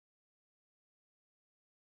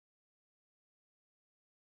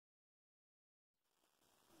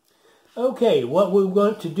Okay, what we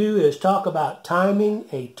want to do is talk about timing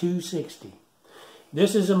a 260.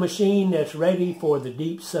 This is a machine that's ready for the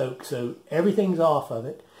deep soak, so everything's off of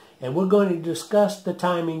it, and we're going to discuss the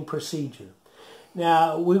timing procedure.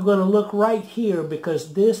 Now, we're going to look right here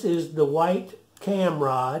because this is the white cam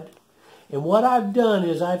rod, and what I've done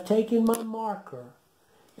is I've taken my marker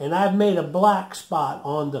and I've made a black spot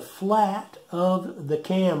on the flat of the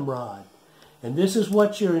cam rod. And this is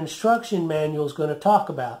what your instruction manual is going to talk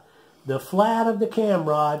about. The flat of the cam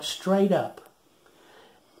rod straight up.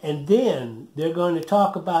 And then they're going to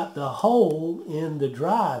talk about the hole in the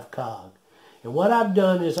drive cog. And what I've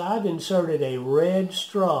done is I've inserted a red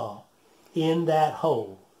straw in that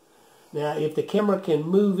hole. Now if the camera can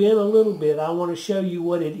move in a little bit, I want to show you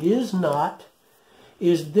what it is not.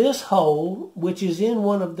 Is this hole, which is in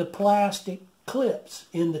one of the plastic clips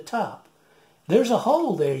in the top. There's a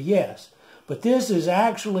hole there, yes. But this is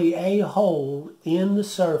actually a hole in the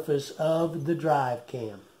surface of the drive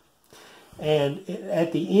cam. And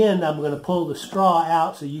at the end, I'm going to pull the straw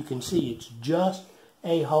out so you can see it's just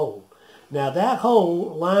a hole. Now that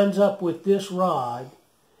hole lines up with this rod,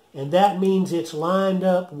 and that means it's lined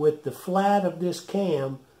up with the flat of this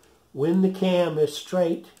cam when the cam is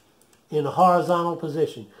straight in a horizontal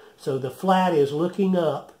position. So the flat is looking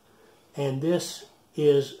up, and this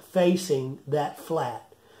is facing that flat.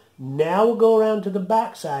 Now we'll go around to the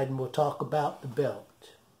back side and we'll talk about the belt.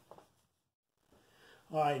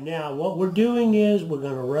 Alright, now what we're doing is we're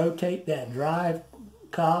going to rotate that drive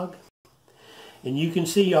cog. And you can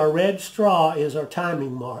see our red straw is our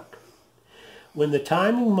timing mark. When the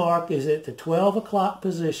timing mark is at the 12 o'clock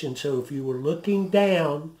position, so if you were looking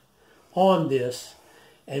down on this,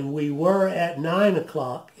 and we were at 9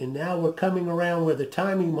 o'clock, and now we're coming around where the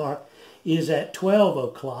timing mark is at 12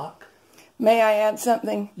 o'clock. May I add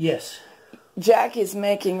something? Yes. Jack is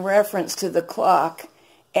making reference to the clock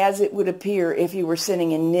as it would appear if you were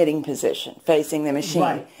sitting in knitting position, facing the machine.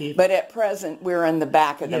 Right. But at present, we're in the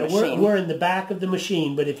back of the machine. We're in the back of the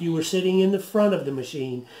machine, but if you were sitting in the front of the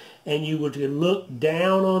machine and you were to look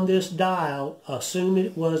down on this dial, assume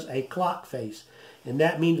it was a clock face. And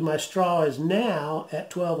that means my straw is now at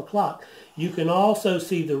 12 o'clock. You can also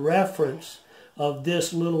see the reference of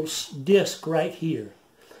this little disc right here.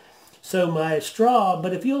 So my straw,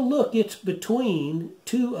 but if you'll look, it's between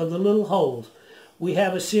two of the little holes. We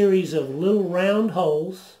have a series of little round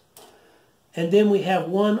holes, and then we have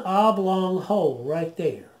one oblong hole right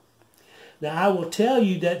there. Now I will tell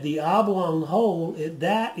you that the oblong hole,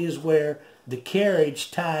 that is where the carriage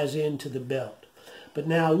ties into the belt. But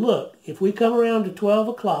now look, if we come around to 12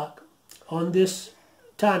 o'clock on this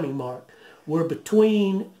timing mark, we're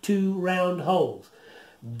between two round holes.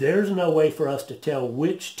 There's no way for us to tell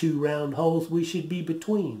which two round holes we should be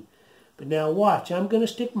between. But now watch, I'm going to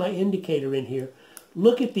stick my indicator in here.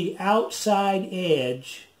 Look at the outside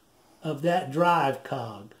edge of that drive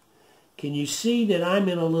cog. Can you see that I'm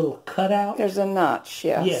in a little cutout? There's a notch,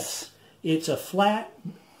 yes. Yes. It's a flat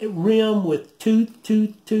rim with tooth,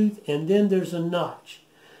 and then there's a notch.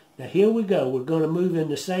 Now here we go. We're going to move in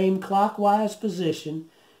the same clockwise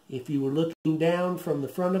position if you were looking down from the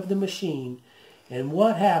front of the machine. And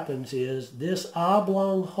what happens is this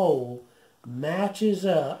oblong hole matches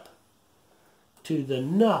up to the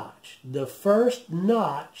notch, the first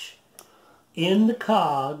notch in the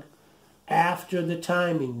cog after the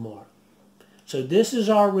timing mark. So this is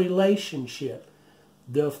our relationship.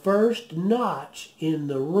 The first notch in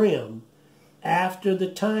the rim after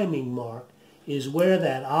the timing mark is where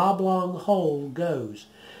that oblong hole goes.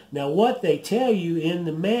 Now what they tell you in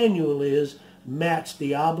the manual is match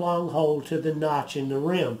the oblong hole to the notch in the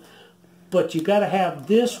rim. But you got to have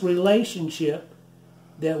this relationship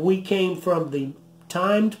that we came from the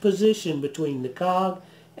timed position between the cog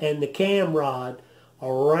and the cam rod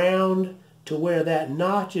around to where that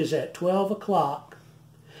notch is at 12 o'clock,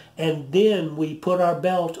 and then we put our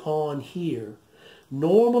belt on here.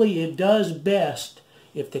 Normally it does best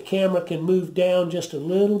if the camera can move down just a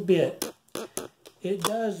little bit. It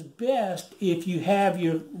does best if you have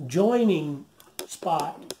your joining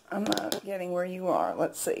spot. I'm not getting where you are.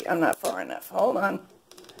 Let's see. I'm not far enough. Hold on.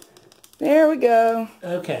 There we go.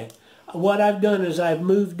 Okay. What I've done is I've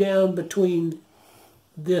moved down between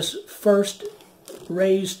this first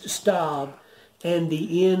raised stop and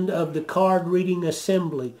the end of the card reading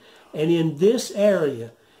assembly. And in this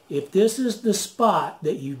area, if this is the spot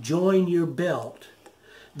that you join your belt,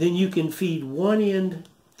 then you can feed one end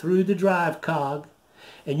through the drive cog,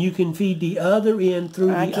 and you can feed the other end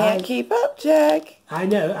through I can't keep up, Jack. I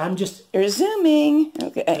know, I'm just... You're zooming.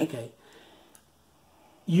 Okay. Okay.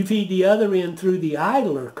 You feed the other end through the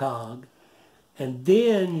idler cog, and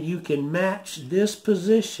then you can match this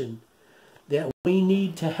position we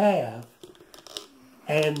need to have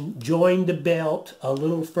and join the belt a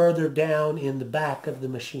little further down in the back of the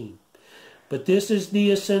machine. But this is the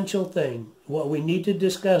essential thing. What we need to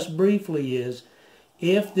discuss briefly is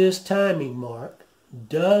if this timing mark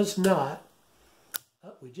does not,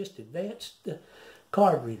 we just advanced the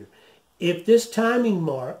card reader. If this timing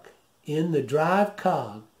mark in the drive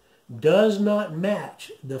cog does not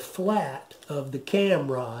match the flat of the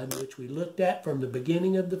cam rod, which we looked at from the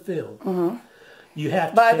beginning of the film, you have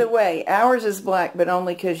to By the way, ours is black, but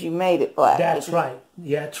only because you made it black. That's right.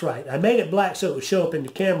 Yeah, that's right. I made it black so it would show up in the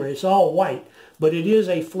camera. It's all white, but it is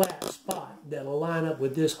a flat spot that'll line up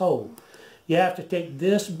with this hole. You have to take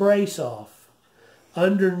this brace off.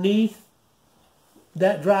 Underneath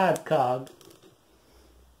that drive cog,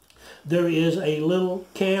 there is a little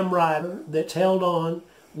cam rider that's held on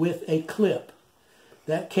with a clip.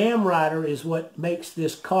 That cam rider is what makes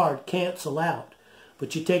this card cancel out.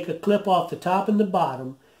 But you take a clip off the top and the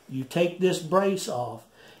bottom, you take this brace off,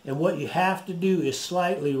 and what you have to do is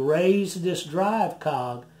slightly raise this drive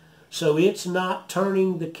cog so it's not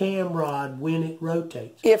turning the cam rod when it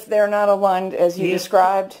rotates. If they're not aligned as you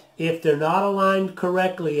described? If they're not aligned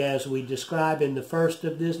correctly as we described in the first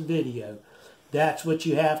of this video, that's what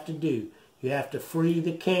you have to do. You have to free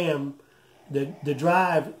the cam, the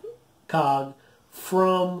drive cog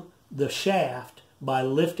from the shaft by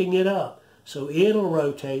lifting it up so it'll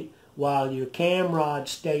rotate while your cam rod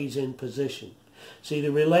stays in position. See,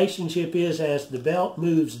 the relationship is as the belt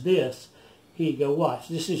moves this, here you go, watch.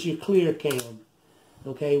 This is your clear cam.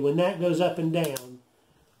 Okay, when that goes up and down,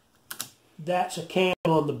 that's a cam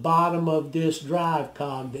on the bottom of this drive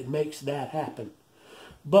cog that makes that happen.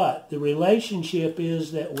 But the relationship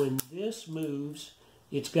is that when this moves,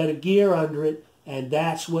 it's got a gear under it, and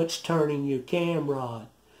that's what's turning your cam rod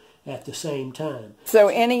at the same time. So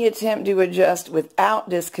any attempt to adjust without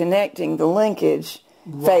disconnecting the linkage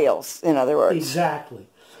fails, in other words. Exactly.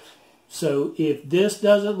 So if this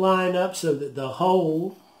doesn't line up so that the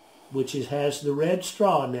hole, which has the red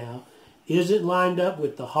straw now, isn't lined up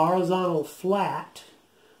with the horizontal flat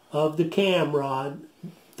of the cam rod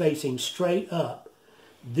facing straight up,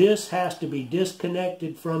 this has to be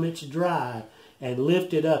disconnected from its drive and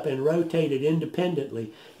lifted up and rotated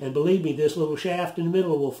independently. And believe me, this little shaft in the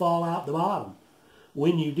middle will fall out the bottom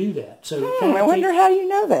when you do that. So I wonder how you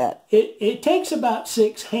know that. It takes about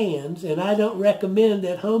 6 hands, and I don't recommend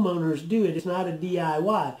that homeowners do it. It's not a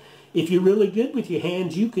DIY. If you're really good with your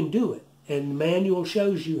hands, you can do it, and the manual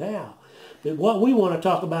shows you how. But what we want to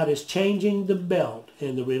talk about is changing the belt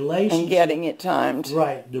and the relationship. And getting it timed.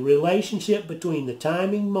 Right. The relationship between the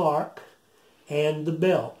timing mark and the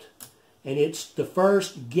belt. And it's the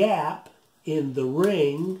first gap in the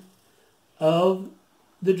ring of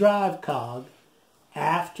the drive cog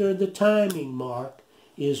after the timing mark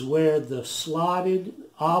is where the slotted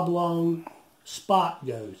oblong spot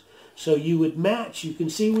goes. So you would match. You can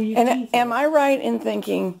see where your teeth am I right in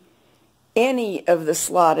thinking any of the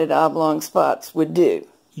slotted oblong spots would do?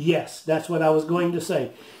 Yes, that's what I was going to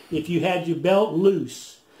say. If you had your belt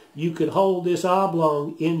loose, you could hold this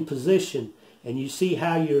oblong in position, and you see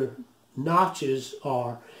how your notches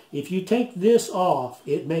are. If you take this off,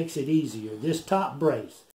 it makes it easier, this top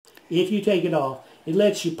brace. If you take it off, it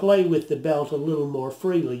lets you play with the belt a little more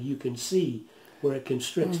freely. You can see where it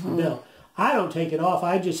constricts the belt. I don't take it off,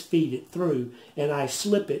 I just feed it through, and I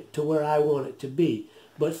slip it to where I want it to be.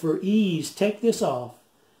 But for ease, take this off,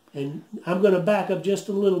 and I'm going to back up just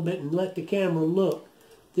a little bit and let the camera look.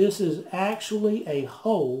 This is actually a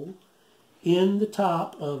hole in the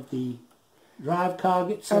top of the drive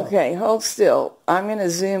cog itself. Okay, hold still. I'm going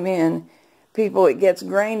to zoom in. People, it gets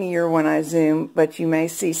grainier when I zoom, but you may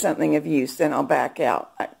see something of use, then I'll back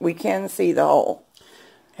out. We can see the hole.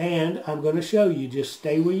 And I'm going to show you. Just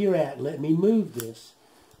stay where you're at. Let me move this.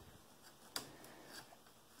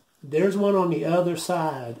 There's one on the other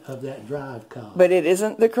side of that drive cog. But it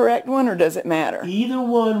isn't the correct one, or does it matter? Either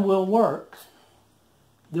one will work.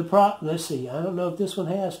 Let's see. I don't know if this one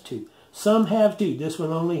has two. Some have two. This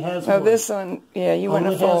one only has one. Oh, this one, yeah, you went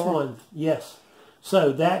a full only has one. Yes.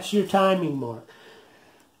 So that's your timing mark.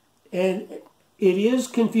 And it is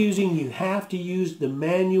confusing. You have to use the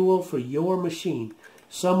manual for your machine.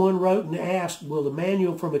 Someone wrote and asked, will the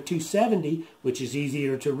manual from a 270, which is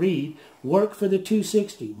easier to read, work for the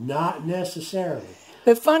 260? Not necessarily.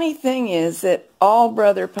 The funny thing is that all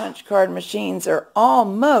Brother punch card machines are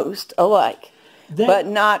almost alike, but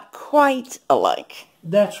not quite alike.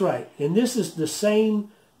 That's right. And this is the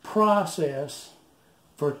same process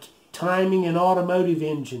for timing an automotive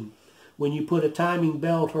engine when you put a timing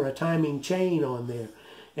belt or a timing chain on there.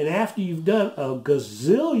 And after you've done a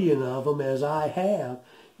gazillion of them, as I have,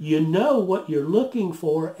 you know what you're looking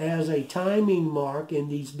for as a timing mark in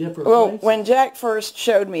these different Well, places. when Jack first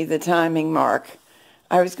showed me the timing mark,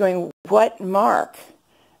 I was going, what mark?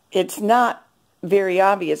 It's not very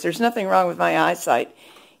obvious. There's nothing wrong with my eyesight.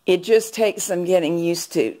 It just takes some getting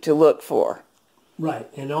used to look for. Right,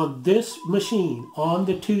 and on this machine, on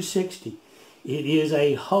the 260, it is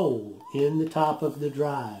a hole in the top of the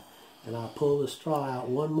drive. And I'll pull the straw out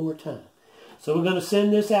one more time. So we're going to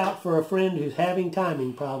send this out for a friend who's having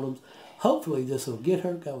timing problems. Hopefully this will get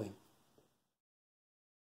her going.